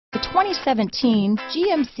2017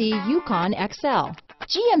 GMC Yukon XL.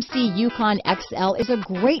 GMC Yukon XL is a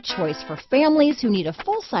great choice for families who need a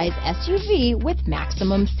full-size SUV with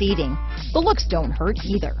maximum seating. The looks don't hurt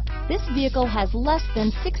either. This vehicle has less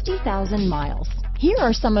than 60,000 miles. Here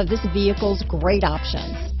are some of this vehicle's great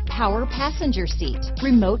options: power passenger seat,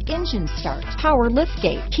 remote engine start, power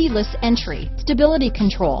liftgate, keyless entry, stability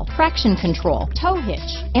control, traction control, tow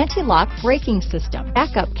hitch, anti-lock braking system,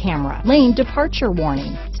 backup camera, lane departure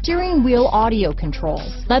warning, steering wheel audio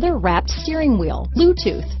controls, leather-wrapped steering wheel,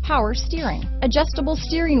 Bluetooth, power steering, adjustable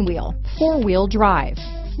steering wheel, four-wheel drive,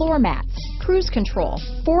 floor mats, cruise control,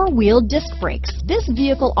 four-wheel disc brakes. This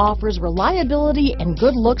vehicle offers reliability and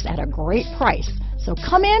good looks at a great price. So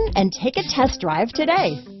come in and take a test drive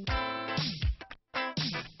today.